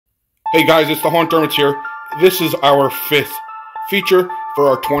Hey guys, it's the Hauntdermott here. This is our 5th feature for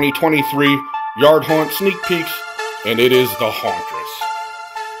our 2023 Yardhaunt sneak peeks, and it is the Hauntress.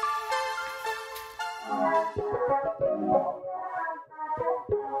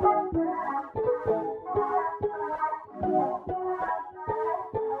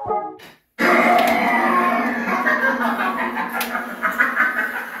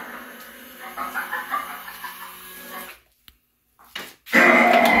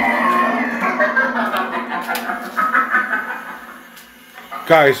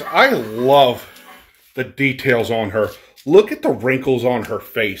 Guys, I love the details on her. Look at the wrinkles on her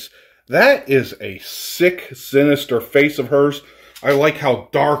face. That is a sick, sinister face of hers. I like how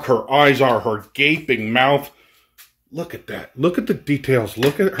dark her eyes are, her gaping mouth. Look at that. Look at the details.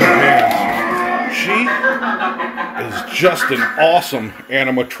 Look at her hands. She is just an awesome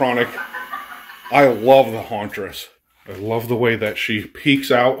animatronic. I love the Hauntress. I love the way that she peeks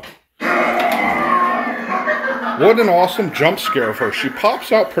out. What an awesome jump scare of her. She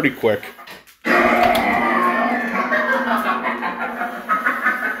pops out pretty quick.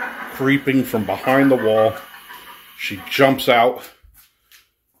 Creeping from behind the wall. She jumps out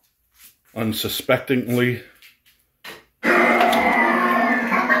unsuspectingly.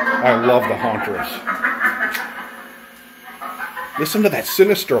 I love the Hauntress. Listen to that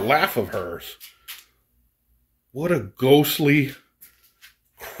sinister laugh of hers. What a ghostly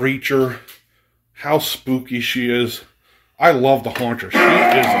creature. How spooky she is. I love the Hauntress. She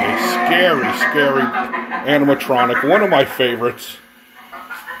is a scary, scary animatronic. One of my favorites.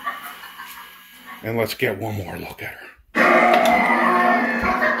 And let's get one more look at her.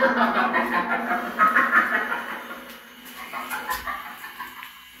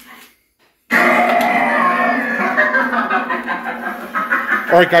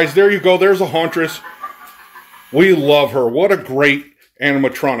 Alright guys, there you go. There's a Hauntress. We love her. What a great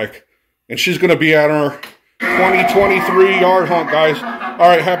animatronic. And she's going to be at our 2023 Yard Hunt, guys. All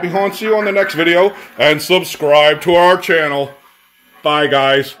right, happy haunts. See you on the next video. And subscribe to our channel. Bye,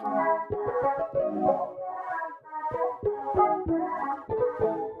 guys.